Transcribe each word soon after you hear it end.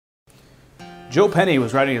Joe Penny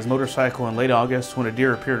was riding his motorcycle in late August when a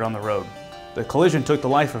deer appeared on the road. The collision took the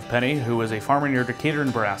life of Penny, who was a farmer near Decatur,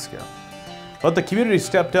 Nebraska. But the community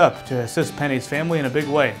stepped up to assist Penny's family in a big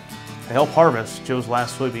way to help harvest Joe's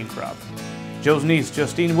last soybean crop. Joe's niece,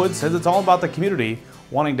 Justine Wood, says it's all about the community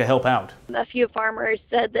wanting to help out. A few farmers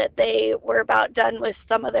said that they were about done with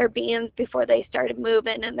some of their beans before they started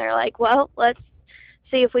moving, and they're like, well, let's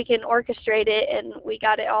see if we can orchestrate it, and we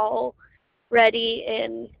got it all ready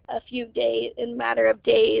in a matter of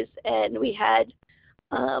days, and we had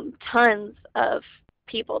tons of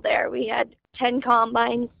people there. We had 10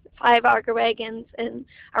 combines, 5 auger wagons, and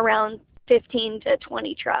around 15 to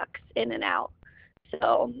 20 trucks in and out.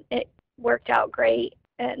 So it worked out great,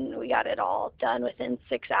 and we got it all done within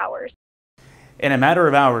 6 hours. In a matter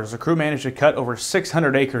of hours, the crew managed to cut over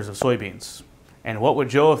 600 acres of soybeans. And what would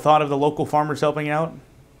Joe have thought of the local farmers helping out?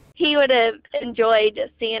 He would have enjoyed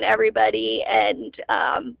just seeing everybody, and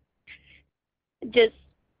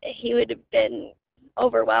he would have been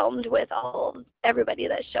overwhelmed with everybody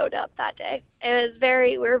that showed up that day.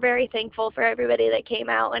 We're very thankful for everybody that came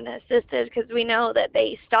out and assisted, because we know that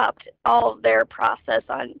they stopped all of their process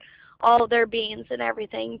on all of their beans and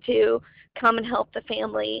everything to come and help the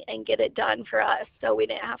family and get it done for us, so we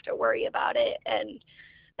didn't have to worry about it, and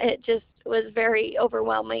it just was very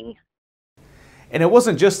overwhelming. And it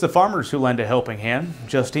wasn't just the farmers who lent a helping hand.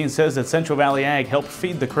 Justine says that Central Valley Ag helped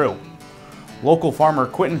feed the crew. Local farmer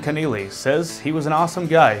Quentin Keneally says he was an awesome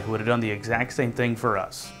guy who would have done the exact same thing for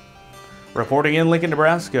us. Reporting in Lincoln,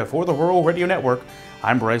 Nebraska for the Rural Radio Network,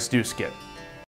 I'm Bryce Duskett.